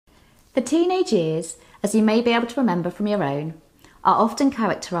The teenage years, as you may be able to remember from your own, are often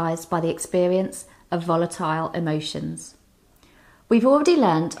characterised by the experience of volatile emotions. We've already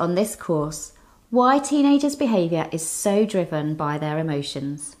learnt on this course why teenagers' behaviour is so driven by their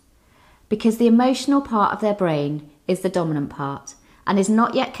emotions. Because the emotional part of their brain is the dominant part and is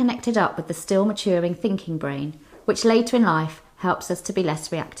not yet connected up with the still maturing thinking brain, which later in life helps us to be less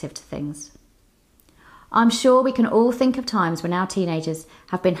reactive to things. I'm sure we can all think of times when our teenagers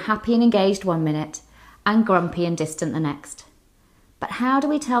have been happy and engaged one minute and grumpy and distant the next. But how do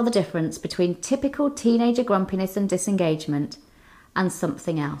we tell the difference between typical teenager grumpiness and disengagement and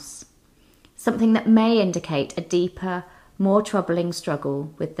something else? Something that may indicate a deeper, more troubling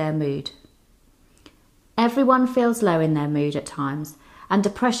struggle with their mood. Everyone feels low in their mood at times, and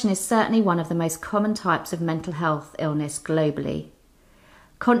depression is certainly one of the most common types of mental health illness globally.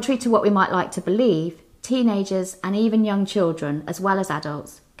 Contrary to what we might like to believe, teenagers and even young children, as well as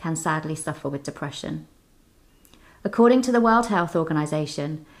adults, can sadly suffer with depression. According to the World Health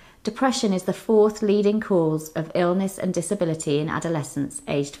Organization, depression is the fourth leading cause of illness and disability in adolescents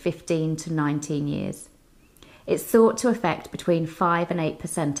aged 15 to 19 years. It's thought to affect between 5 and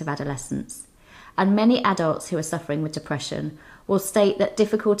 8% of adolescents, and many adults who are suffering with depression will state that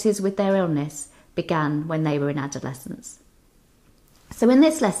difficulties with their illness began when they were in adolescence. So in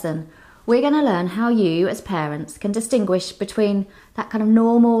this lesson, we're going to learn how you as parents can distinguish between that kind of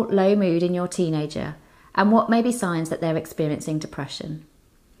normal low mood in your teenager and what may be signs that they're experiencing depression.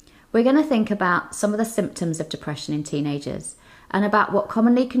 We're going to think about some of the symptoms of depression in teenagers and about what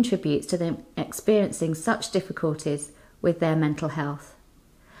commonly contributes to them experiencing such difficulties with their mental health.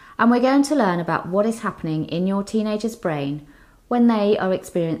 And we're going to learn about what is happening in your teenager's brain when they are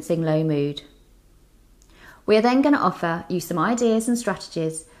experiencing low mood. We are then going to offer you some ideas and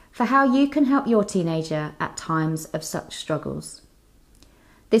strategies for how you can help your teenager at times of such struggles.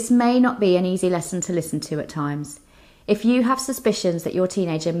 This may not be an easy lesson to listen to at times. If you have suspicions that your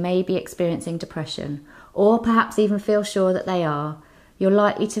teenager may be experiencing depression, or perhaps even feel sure that they are, you're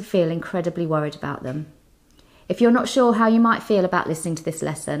likely to feel incredibly worried about them. If you're not sure how you might feel about listening to this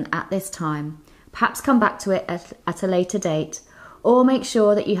lesson at this time, perhaps come back to it at a later date, or make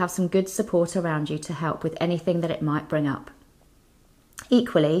sure that you have some good support around you to help with anything that it might bring up.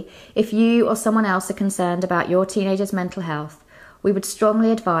 Equally, if you or someone else are concerned about your teenager's mental health, we would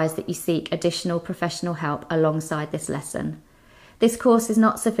strongly advise that you seek additional professional help alongside this lesson. This course is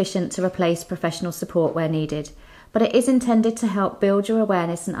not sufficient to replace professional support where needed, but it is intended to help build your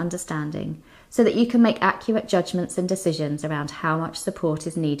awareness and understanding so that you can make accurate judgments and decisions around how much support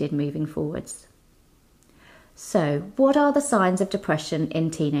is needed moving forwards. So, what are the signs of depression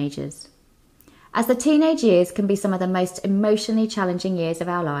in teenagers? As the teenage years can be some of the most emotionally challenging years of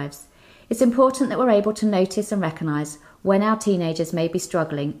our lives, it's important that we're able to notice and recognise when our teenagers may be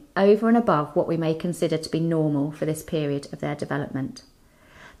struggling over and above what we may consider to be normal for this period of their development.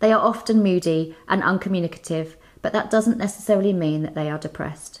 They are often moody and uncommunicative, but that doesn't necessarily mean that they are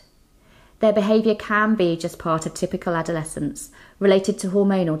depressed. Their behaviour can be just part of typical adolescence, related to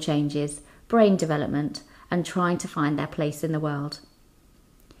hormonal changes, brain development, and trying to find their place in the world.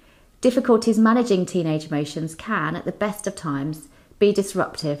 Difficulties managing teenage emotions can, at the best of times, be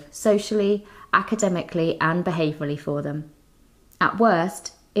disruptive socially, academically, and behaviourally for them. At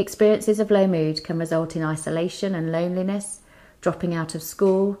worst, experiences of low mood can result in isolation and loneliness, dropping out of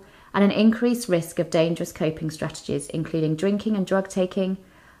school, and an increased risk of dangerous coping strategies, including drinking and drug taking,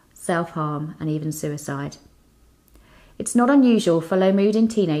 self-harm, and even suicide. It's not unusual for low mood in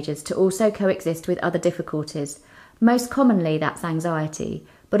teenagers to also coexist with other difficulties. Most commonly that's anxiety,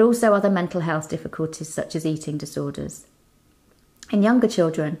 but also other mental health difficulties such as eating disorders. In younger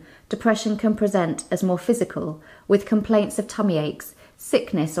children, depression can present as more physical, with complaints of tummy aches,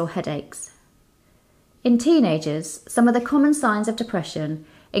 sickness or headaches. In teenagers, some of the common signs of depression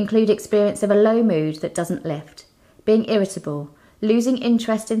include experience of a low mood that doesn't lift, being irritable, losing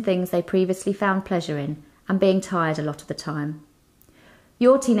interest in things they previously found pleasure in, and being tired a lot of the time.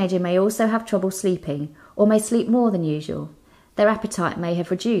 Your teenager may also have trouble sleeping, or may sleep more than usual. Their appetite may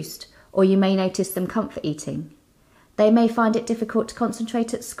have reduced, or you may notice them comfort eating. They may find it difficult to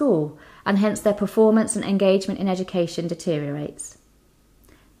concentrate at school, and hence their performance and engagement in education deteriorates.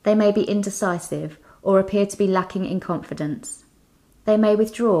 They may be indecisive, or appear to be lacking in confidence. They may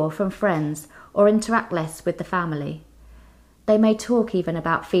withdraw from friends, or interact less with the family. They may talk even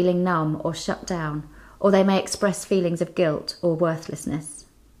about feeling numb or shut down, or they may express feelings of guilt or worthlessness.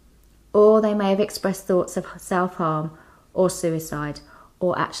 Or they may have expressed thoughts of self-harm or suicide,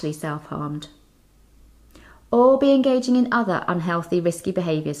 or actually self-harmed. Or be engaging in other unhealthy, risky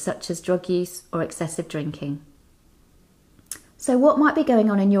behaviours such as drug use or excessive drinking. So what might be going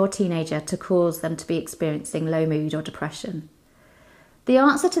on in your teenager to cause them to be experiencing low mood or depression? The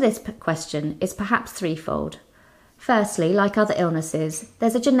answer to this question is perhaps threefold. Firstly, like other illnesses,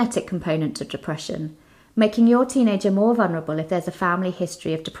 there's a genetic component to depression, making your teenager more vulnerable if there's a family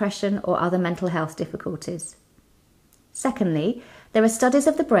history of depression or other mental health difficulties. Secondly, there are studies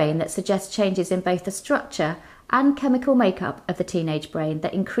of the brain that suggest changes in both the structure and chemical makeup of the teenage brain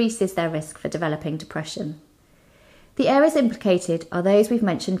that increases their risk for developing depression. The areas implicated are those we've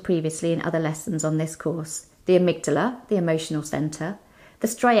mentioned previously in other lessons on this course: the amygdala, the emotional centre, the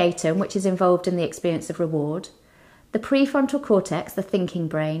striatum, which is involved in the experience of reward, the prefrontal cortex, the thinking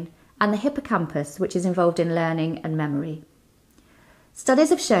brain, and the hippocampus, which is involved in learning and memory. Studies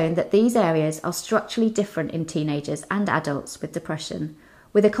have shown that these areas are structurally different in teenagers and adults with depression,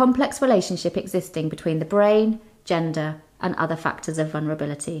 with a complex relationship existing between the brain, gender, and other factors of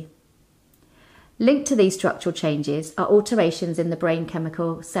vulnerability. Linked to these structural changes are alterations in the brain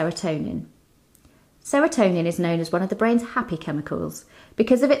chemical serotonin. Serotonin is known as one of the brain's happy chemicals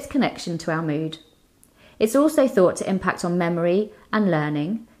because of its connection to our mood. It's also thought to impact on memory and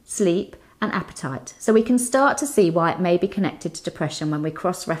learning, sleep, and appetite, so we can start to see why it may be connected to depression when we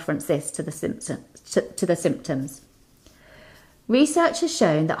cross-reference this to the symptoms. Research has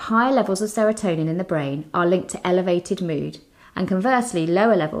shown that higher levels of serotonin in the brain are linked to elevated mood, and conversely,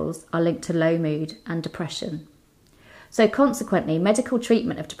 lower levels are linked to low mood and depression. So consequently, medical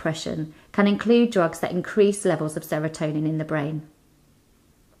treatment of depression can include drugs that increase levels of serotonin in the brain.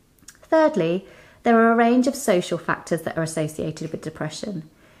 Thirdly, there are a range of social factors that are associated with depression.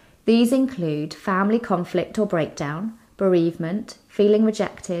 These include family conflict or breakdown, bereavement, feeling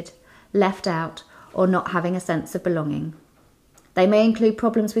rejected, left out, or not having a sense of belonging. They may include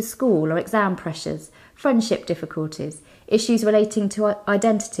problems with school or exam pressures, friendship difficulties, issues relating to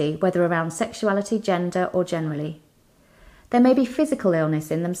identity, whether around sexuality, gender, or generally. There may be physical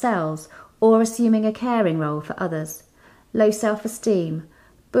illness in themselves or assuming a caring role for others, low self-esteem,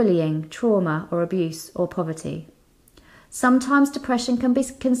 bullying, trauma or abuse, or poverty. Sometimes depression can be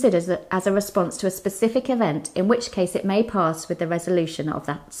considered as a response to a specific event, in which case it may pass with the resolution of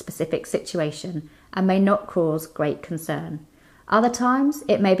that specific situation and may not cause great concern. Other times,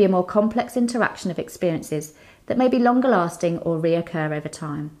 it may be a more complex interaction of experiences that may be longer lasting or reoccur over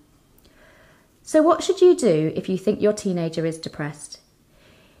time. So what should you do if you think your teenager is depressed?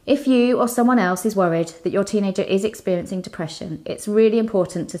 If you or someone else is worried that your teenager is experiencing depression, it's really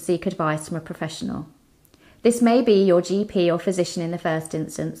important to seek advice from a professional. This may be your GP or physician in the first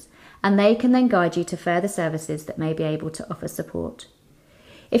instance, and they can then guide you to further services that may be able to offer support.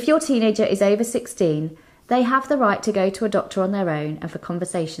 If your teenager is over 16, they have the right to go to a doctor on their own and for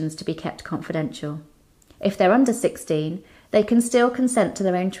conversations to be kept confidential. If they're under 16, they can still consent to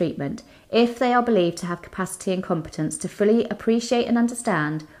their own treatment if they are believed to have capacity and competence to fully appreciate and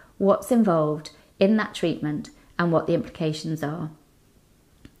understand what's involved in that treatment and what the implications are.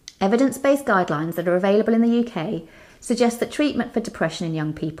 Evidence-based guidelines that are available in the UK suggest that treatment for depression in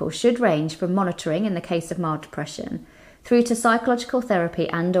young people should range from monitoring in the case of mild depression through to psychological therapy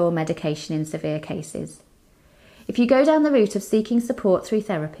and/or medication in severe cases. If you go down the route of seeking support through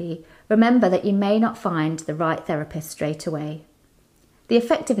therapy, remember that you may not find the right therapist straight away. The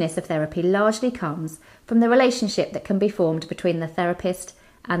effectiveness of therapy largely comes from the relationship that can be formed between the therapist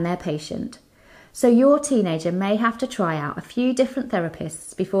and their patient. So your teenager may have to try out a few different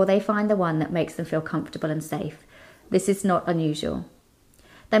therapists before they find the one that makes them feel comfortable and safe. This is not unusual.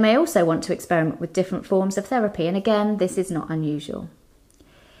 They may also want to experiment with different forms of therapy, and again, this is not unusual.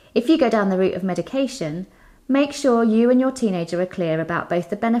 If you go down the route of medication, make sure you and your teenager are clear about both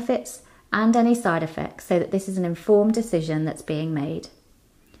the benefits and any side effects so that this is an informed decision that's being made.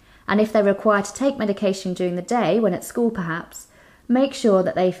 And if they're required to take medication during the day, when at school perhaps, make sure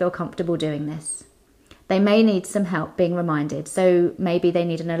that they feel comfortable doing this. They may need some help being reminded, so maybe they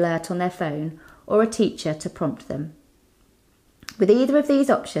need an alert on their phone or a teacher to prompt them. With either of these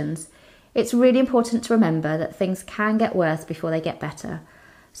options, it's really important to remember that things can get worse before they get better,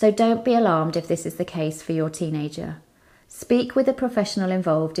 so don't be alarmed if this is the case for your teenager. Speak with a professional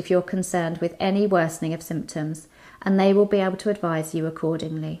involved if you're concerned with any worsening of symptoms, and they will be able to advise you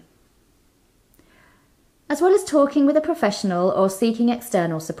accordingly. As well as talking with a professional or seeking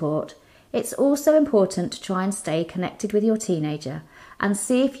external support, it's also important to try and stay connected with your teenager and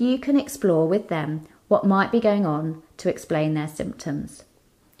see if you can explore with them what might be going on to explain their symptoms.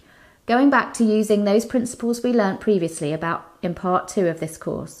 Going back to using those principles we learnt previously about in part 2 of this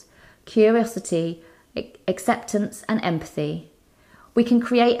course, curiosity, acceptance and empathy, we can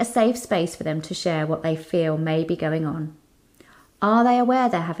create a safe space for them to share what they feel may be going on. Are they aware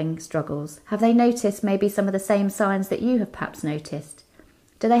they're having struggles? Have they noticed maybe some of the same signs that you have perhaps noticed?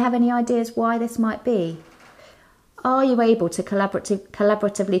 Do they have any ideas why this might be? Are you able to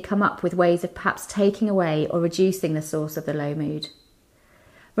collaboratively come up with ways of perhaps taking away or reducing the source of the low mood?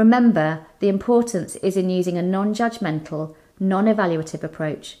 Remember, the importance is in using a non-judgmental, non-evaluative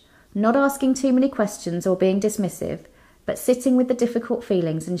approach, not asking too many questions or being dismissive, but sitting with the difficult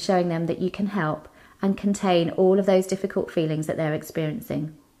feelings and showing them that you can help and contain all of those difficult feelings that they're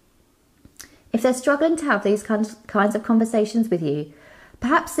experiencing. If they're struggling to have these kinds of conversations with you,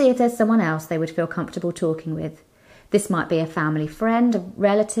 perhaps see if there's someone else they would feel comfortable talking with. This might be a family friend, a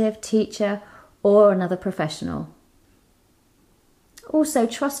relative, teacher, or another professional. Also,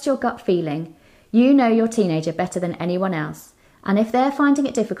 trust your gut feeling. You know your teenager better than anyone else, and if they're finding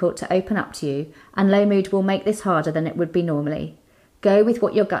it difficult to open up to you, and low mood will make this harder than it would be normally, go with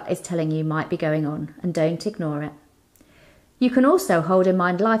what your gut is telling you might be going on, and don't ignore it. You can also hold in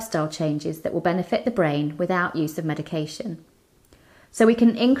mind lifestyle changes that will benefit the brain without use of medication. So we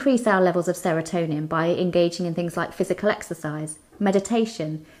can increase our levels of serotonin by engaging in things like physical exercise,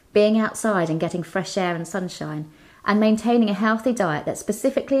 meditation, being outside and getting fresh air and sunshine, and maintaining a healthy diet that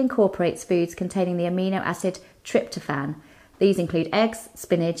specifically incorporates foods containing the amino acid tryptophan. These include eggs,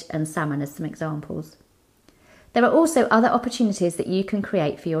 spinach, and salmon as some examples. There are also other opportunities that you can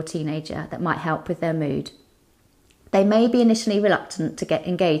create for your teenager that might help with their mood. They may be initially reluctant to get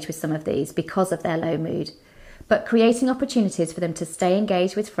engaged with some of these because of their low mood, but creating opportunities for them to stay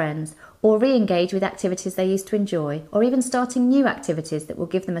engaged with friends or re-engage with activities they used to enjoy, or even starting new activities that will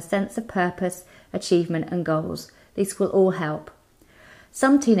give them a sense of purpose, achievement and goals. These will all help.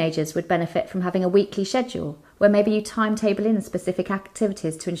 Some teenagers would benefit from having a weekly schedule where maybe you timetable in specific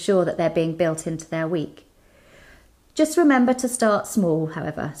activities to ensure that they're being built into their week. Just remember to start small,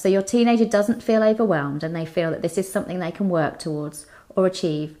 however, so your teenager doesn't feel overwhelmed and they feel that this is something they can work towards or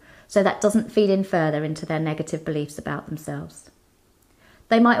achieve, so that doesn't feed in further into their negative beliefs about themselves.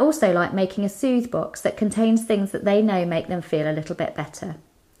 They might also like making a soothe box that contains things that they know make them feel a little bit better.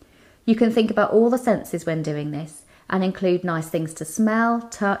 You can think about all the senses when doing this and include nice things to smell,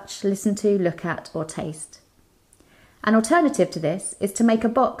 touch, listen to, look at or taste. An alternative to this is to make a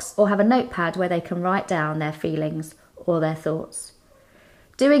box or have a notepad where they can write down their feelings or their thoughts.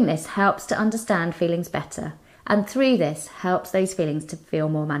 Doing this helps to understand feelings better, and through this helps those feelings to feel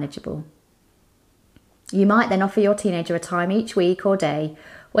more manageable. You might then offer your teenager a time each week or day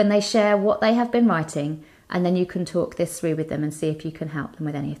when they share what they have been writing, and then you can talk this through with them and see if you can help them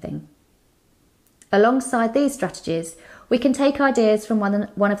with anything. Alongside these strategies, we can take ideas from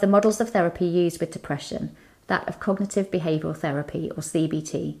one of the models of therapy used with depression, that of cognitive behavioural therapy, or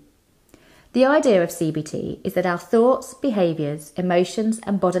CBT. The idea of CBT is that our thoughts, behaviours, emotions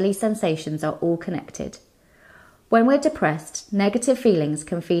and bodily sensations are all connected. When we're depressed, negative feelings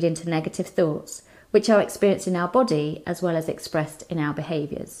can feed into negative thoughts, which are experienced in our body as well as expressed in our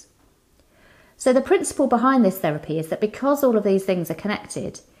behaviours. So the principle behind this therapy is that because all of these things are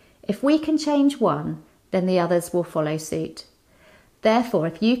connected, if we can change one, then the others will follow suit. Therefore,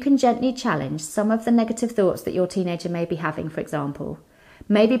 if you can gently challenge some of the negative thoughts that your teenager may be having, for example,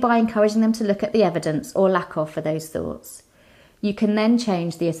 maybe by encouraging them to look at the evidence or lack of for those thoughts, you can then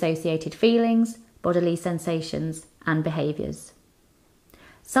change the associated feelings, bodily sensations and behaviours.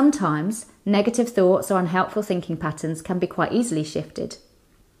 Sometimes negative thoughts or unhelpful thinking patterns can be quite easily shifted.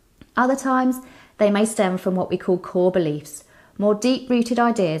 Other times they may stem from what we call core beliefs, more deep-rooted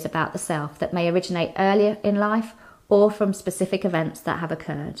ideas about the self that may originate earlier in life or from specific events that have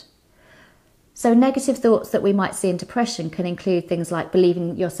occurred. So negative thoughts that we might see in depression can include things like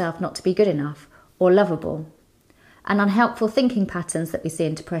believing yourself not to be good enough or lovable. And unhelpful thinking patterns that we see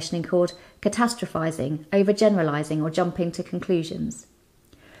in depression are called catastrophizing, overgeneralizing or jumping to conclusions.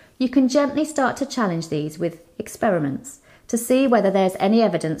 You can gently start to challenge these with experiments to see whether there's any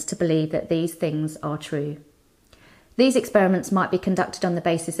evidence to believe that these things are true. These experiments might be conducted on the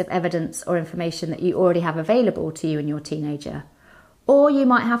basis of evidence or information that you already have available to you and your teenager, or you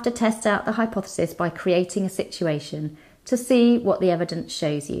might have to test out the hypothesis by creating a situation to see what the evidence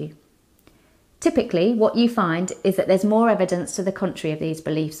shows you. Typically, what you find is that there's more evidence to the contrary of these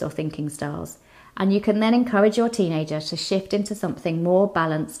beliefs or thinking styles, and you can then encourage your teenager to shift into something more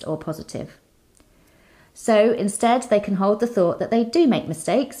balanced or positive. So instead, they can hold the thought that they do make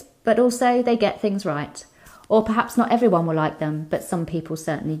mistakes, but also they get things right. Or perhaps not everyone will like them, but some people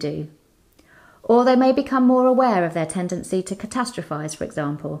certainly do. Or they may become more aware of their tendency to catastrophize, for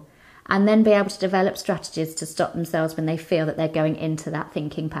example, and then be able to develop strategies to stop themselves when they feel that they're going into that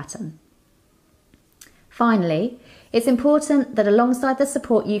thinking pattern. Finally, it's important that alongside the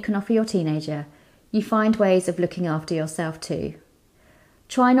support you can offer your teenager, you find ways of looking after yourself too.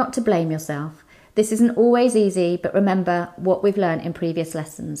 Try not to blame yourself. This isn't always easy, but remember what we've learned in previous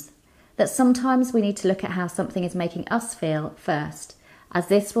lessons, that sometimes we need to look at how something is making us feel first, as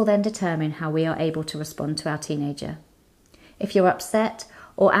this will then determine how we are able to respond to our teenager. If you're upset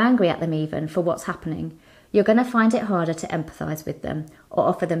or angry at them even for what's happening, you're going to find it harder to empathise with them or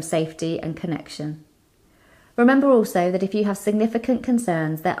offer them safety and connection. Remember also that if you have significant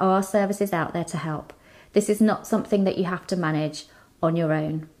concerns, there are services out there to help. This is not something that you have to manage on your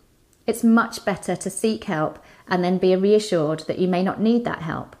own. It's much better to seek help and then be reassured that you may not need that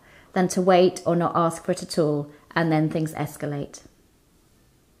help than to wait or not ask for it at all and then things escalate.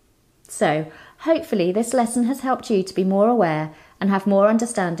 So, hopefully this lesson has helped you to be more aware and have more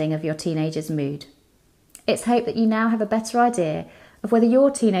understanding of your teenager's mood. It's hoped that you now have a better idea of whether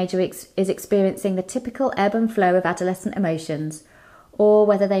your teenager is experiencing the typical ebb and flow of adolescent emotions or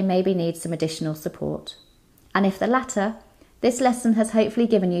whether they maybe need some additional support. And if the latter, this lesson has hopefully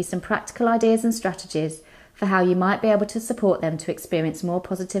given you some practical ideas and strategies for how you might be able to support them to experience more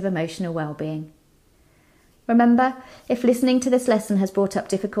positive emotional well-being. Remember, if listening to this lesson has brought up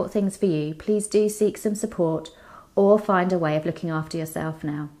difficult things for you, please do seek some support or find a way of looking after yourself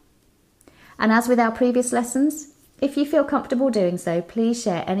now. And as with our previous lessons, if you feel comfortable doing so, please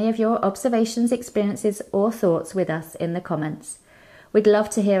share any of your observations, experiences or thoughts with us in the comments. We'd love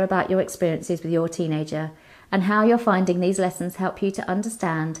to hear about your experiences with your teenager and how you're finding these lessons help you to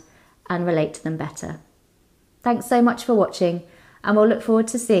understand and relate to them better. Thanks so much for watching, and we'll look forward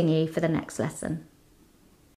to seeing you for the next lesson.